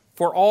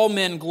 For all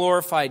men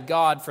glorified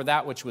God for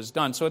that which was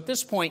done. So at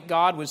this point,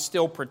 God was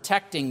still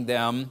protecting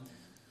them,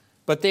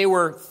 but they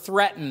were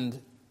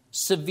threatened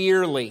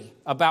severely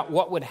about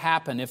what would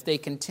happen if they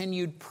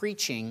continued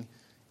preaching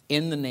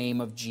in the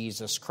name of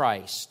Jesus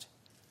Christ.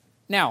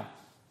 Now,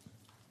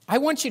 I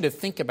want you to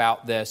think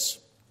about this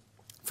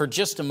for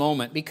just a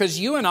moment, because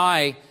you and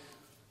I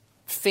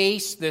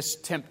face this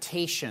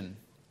temptation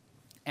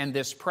and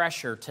this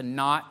pressure to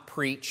not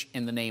preach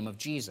in the name of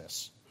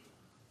Jesus.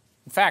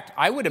 In fact,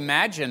 I would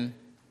imagine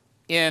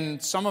in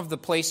some of the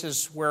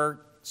places where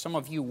some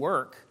of you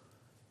work,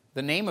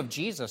 the name of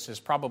Jesus is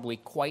probably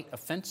quite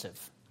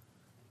offensive.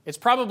 It's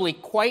probably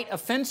quite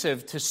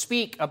offensive to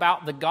speak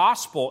about the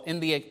gospel in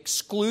the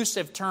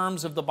exclusive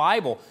terms of the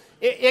Bible.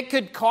 It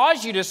could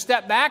cause you to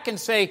step back and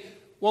say,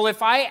 well,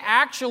 if I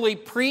actually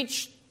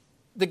preach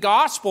the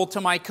gospel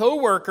to my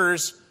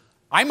coworkers,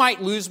 I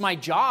might lose my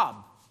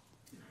job.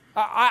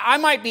 I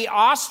might be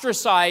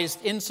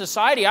ostracized in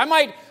society. I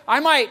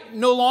might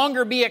no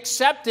longer be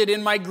accepted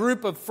in my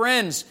group of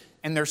friends.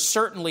 And there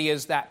certainly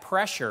is that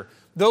pressure.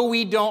 Though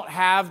we don't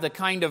have the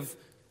kind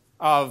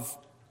of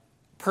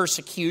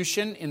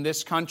persecution in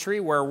this country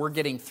where we're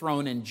getting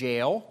thrown in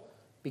jail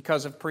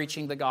because of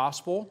preaching the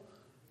gospel,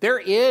 there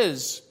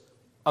is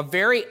a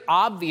very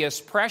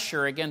obvious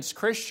pressure against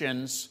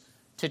Christians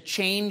to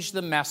change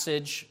the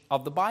message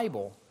of the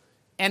Bible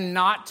and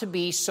not to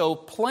be so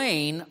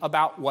plain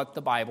about what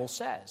the Bible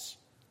says.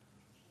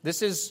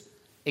 This is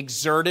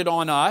exerted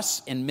on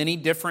us in many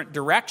different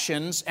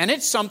directions, and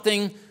it's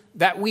something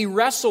that we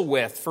wrestle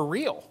with for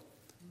real.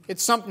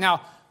 It's something,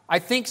 now, I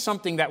think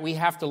something that we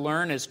have to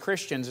learn as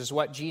Christians is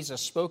what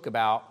Jesus spoke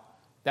about,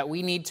 that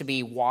we need to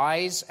be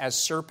wise as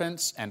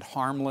serpents and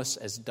harmless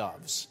as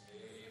doves.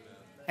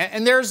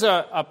 And there's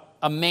a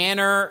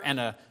manner and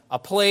a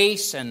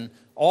place and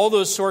all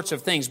those sorts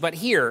of things. But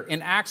here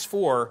in Acts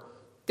 4,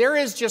 there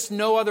is just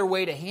no other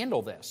way to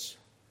handle this.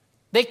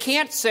 They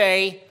can't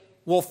say,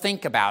 well,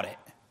 think about it.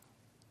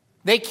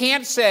 They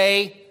can't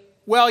say,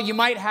 well, you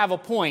might have a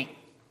point.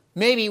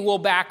 Maybe we'll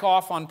back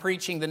off on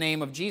preaching the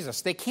name of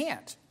Jesus. They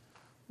can't.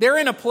 They're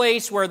in a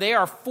place where they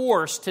are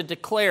forced to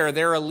declare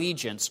their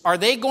allegiance. Are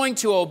they going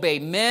to obey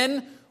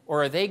men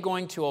or are they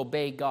going to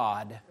obey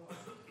God?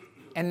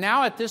 And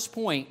now at this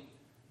point,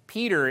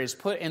 Peter is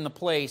put in the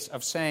place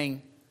of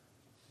saying,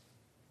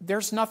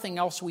 there's nothing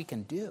else we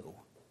can do.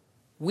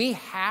 We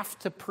have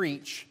to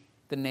preach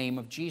the name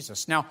of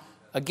Jesus. Now,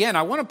 again,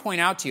 I want to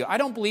point out to you, I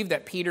don't believe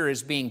that Peter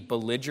is being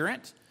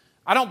belligerent.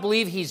 I don't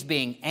believe he's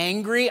being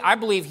angry. I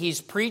believe he's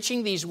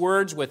preaching these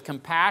words with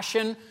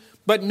compassion.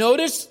 But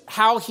notice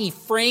how he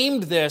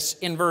framed this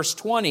in verse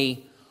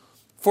 20.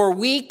 For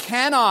we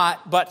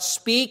cannot but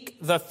speak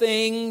the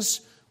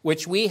things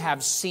which we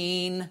have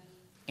seen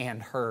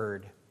and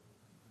heard.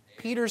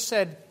 Peter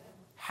said,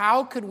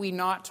 how could we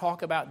not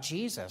talk about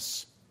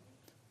Jesus?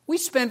 We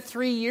spent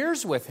 3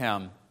 years with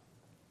him.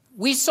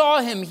 We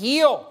saw him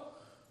heal.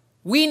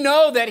 We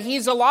know that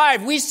he's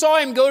alive. We saw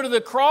him go to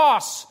the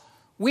cross.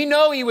 We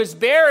know he was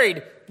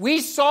buried. We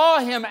saw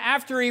him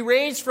after he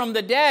raised from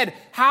the dead.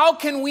 How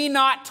can we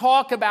not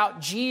talk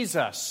about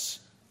Jesus?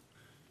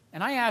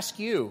 And I ask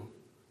you,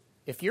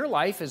 if your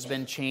life has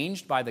been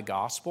changed by the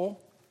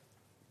gospel,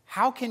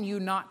 how can you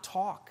not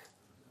talk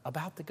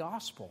about the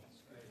gospel?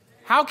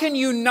 How can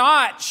you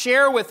not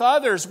share with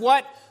others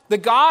what the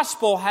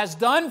gospel has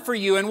done for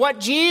you and what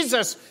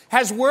Jesus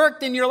has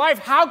worked in your life?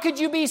 How could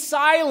you be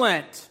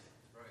silent?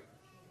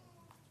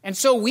 And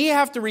so we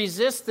have to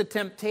resist the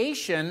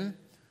temptation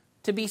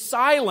to be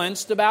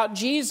silenced about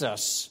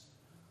Jesus.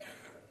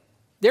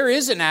 There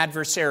is an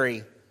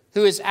adversary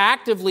who is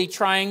actively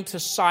trying to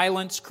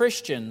silence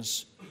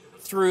Christians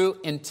through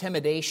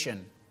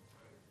intimidation.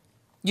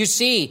 You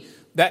see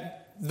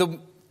that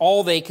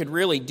all they could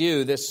really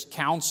do, this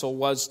council,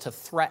 was to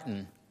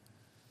threaten.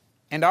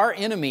 And our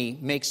enemy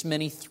makes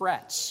many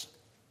threats.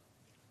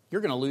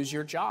 You're going to lose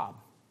your job.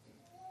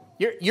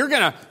 You're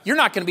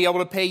not going to be able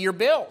to pay your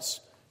bills.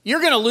 You're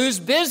going to lose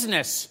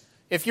business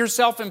if you're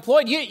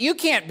self-employed. You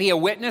can't be a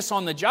witness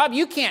on the job.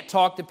 You can't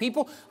talk to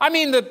people. I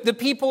mean, the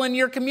people in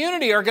your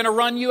community are going to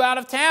run you out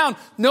of town.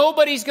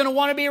 Nobody's going to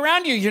want to be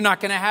around you. You're not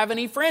going to have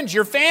any friends.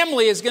 Your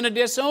family is going to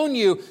disown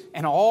you.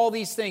 And all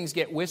these things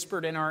get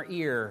whispered in our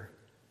ear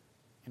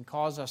and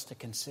cause us to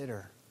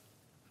consider,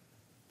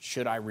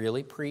 should I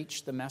really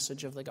preach the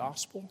message of the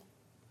gospel?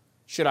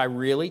 Should I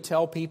really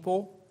tell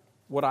people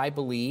what I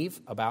believe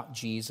about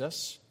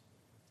Jesus?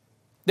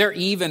 There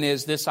even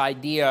is this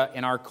idea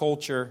in our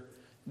culture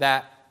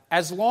that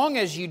as long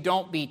as you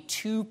don't be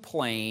too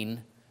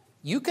plain,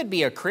 you could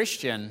be a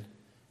Christian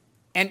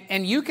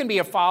and you can be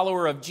a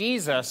follower of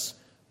Jesus,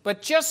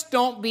 but just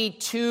don't be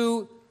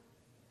too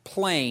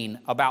plain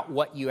about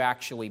what you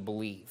actually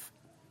believe.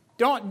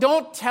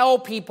 Don't tell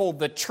people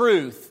the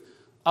truth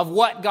of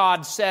what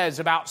God says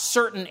about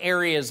certain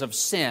areas of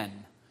sin.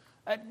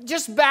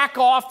 Just back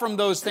off from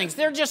those things.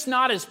 They're just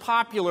not as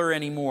popular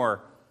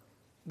anymore.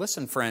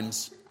 Listen,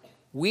 friends,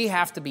 we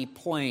have to be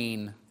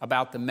plain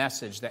about the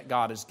message that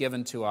God has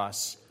given to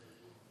us.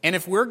 And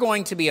if we're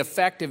going to be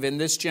effective in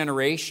this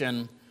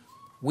generation,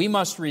 we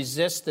must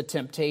resist the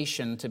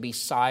temptation to be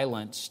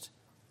silenced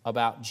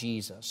about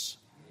Jesus.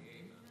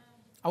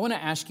 I want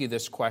to ask you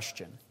this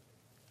question.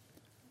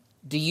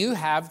 Do you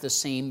have the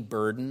same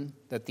burden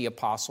that the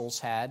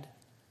apostles had,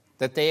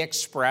 that they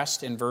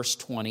expressed in verse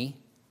 20?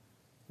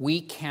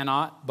 We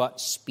cannot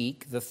but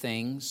speak the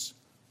things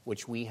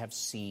which we have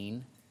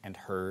seen and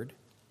heard.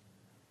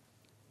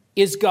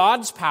 Is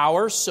God's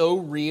power so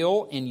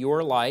real in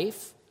your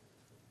life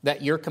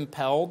that you're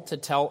compelled to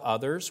tell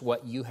others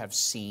what you have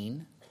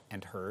seen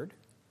and heard?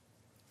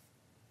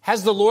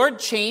 Has the Lord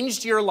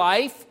changed your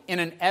life in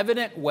an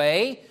evident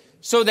way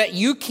so that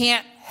you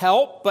can't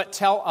help but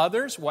tell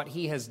others what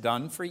He has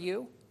done for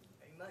you?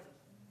 Amen.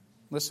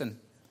 Listen,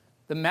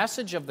 the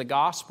message of the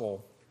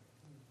gospel,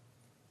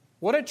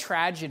 what a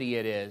tragedy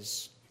it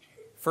is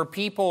for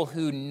people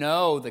who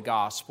know the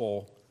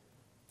gospel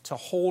to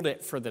hold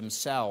it for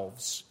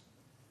themselves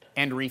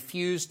and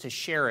refuse to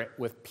share it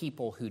with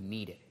people who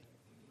need it.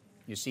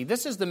 You see,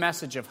 this is the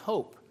message of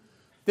hope.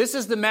 This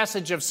is the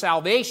message of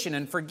salvation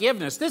and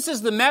forgiveness. This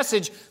is the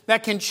message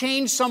that can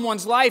change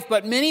someone's life,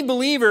 but many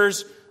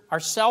believers are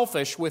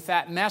selfish with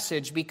that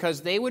message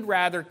because they would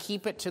rather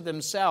keep it to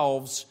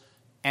themselves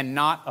and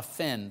not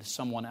offend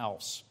someone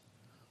else.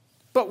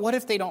 But what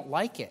if they don't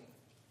like it?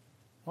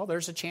 Well,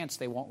 there's a chance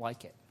they won't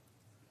like it.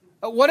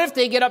 But what if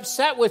they get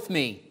upset with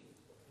me?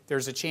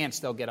 There's a chance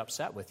they'll get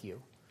upset with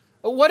you.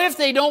 But what if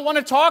they don't want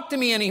to talk to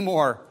me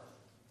anymore?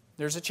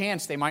 There's a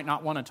chance they might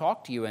not want to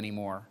talk to you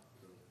anymore.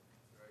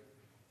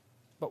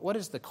 But what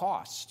is the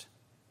cost?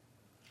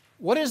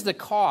 What is the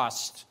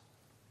cost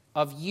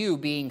of you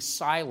being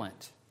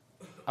silent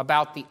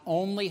about the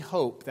only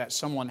hope that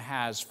someone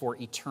has for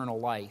eternal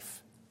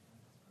life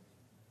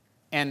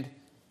and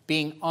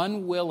being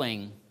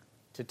unwilling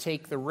to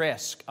take the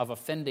risk of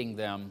offending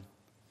them,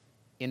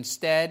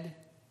 instead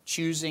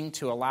choosing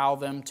to allow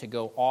them to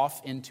go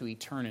off into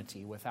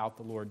eternity without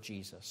the Lord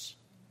Jesus?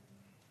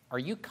 Are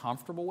you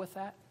comfortable with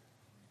that?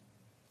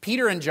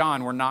 Peter and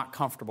John were not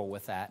comfortable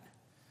with that.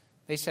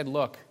 They said,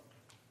 look,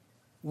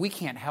 we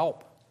can't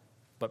help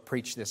but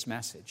preach this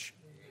message.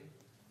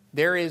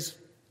 There is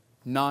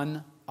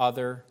none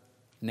other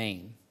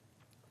name.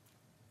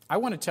 I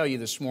want to tell you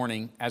this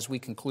morning, as we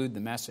conclude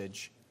the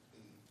message,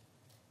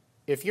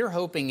 if you're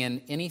hoping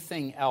in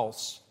anything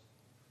else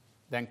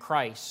than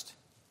Christ,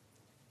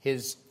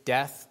 His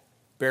death,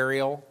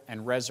 burial,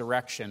 and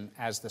resurrection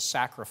as the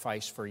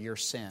sacrifice for your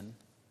sin,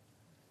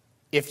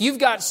 if you've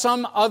got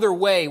some other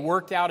way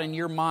worked out in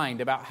your mind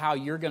about how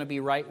you're going to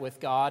be right with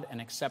God and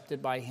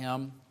accepted by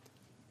Him,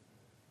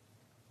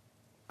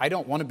 I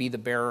don't want to be the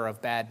bearer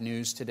of bad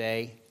news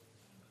today,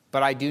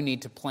 but I do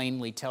need to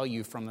plainly tell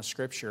you from the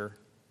Scripture,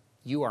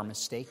 you are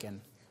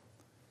mistaken.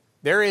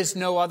 There is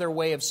no other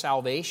way of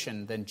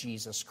salvation than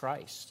Jesus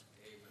Christ.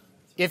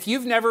 If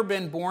you've never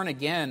been born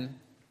again,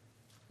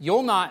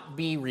 you'll not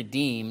be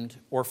redeemed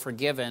or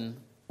forgiven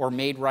or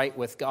made right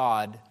with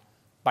God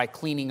by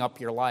cleaning up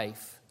your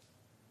life,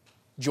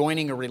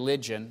 joining a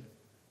religion,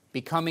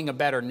 becoming a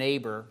better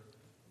neighbor,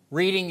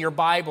 reading your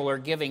Bible or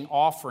giving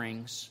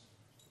offerings.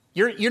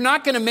 You're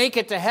not going to make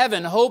it to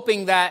heaven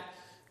hoping that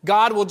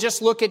God will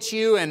just look at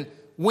you and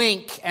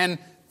wink and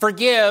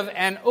forgive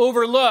and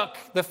overlook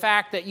the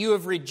fact that you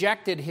have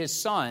rejected His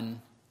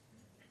Son.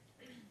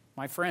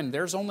 My friend,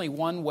 there's only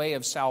one way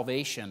of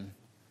salvation,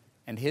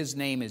 and His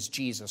name is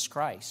Jesus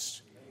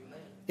Christ. Amen.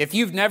 If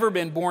you've never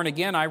been born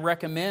again, I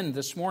recommend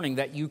this morning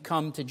that you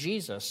come to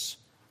Jesus.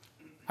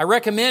 I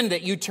recommend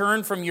that you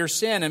turn from your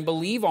sin and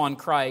believe on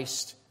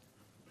Christ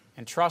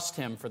and trust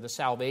Him for the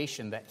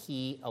salvation that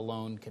He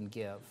alone can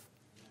give.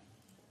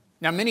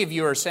 Now, many of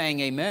you are saying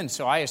amen,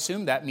 so I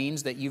assume that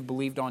means that you've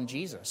believed on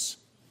Jesus.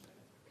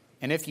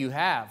 And if you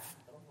have,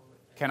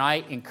 can I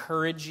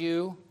encourage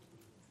you,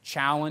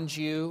 challenge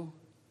you,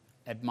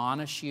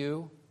 admonish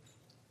you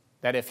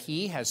that if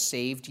He has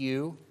saved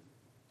you,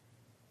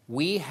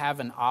 we have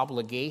an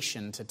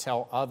obligation to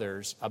tell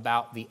others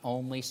about the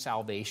only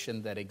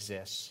salvation that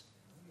exists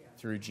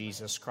through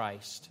Jesus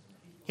Christ.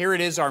 Here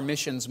it is, our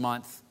missions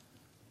month.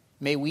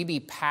 May we be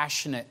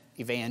passionate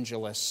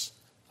evangelists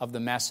of the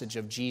message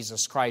of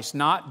Jesus Christ,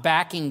 not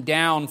backing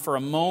down for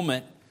a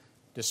moment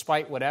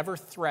despite whatever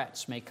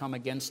threats may come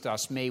against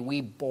us. May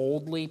we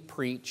boldly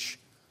preach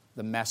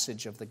the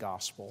message of the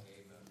gospel.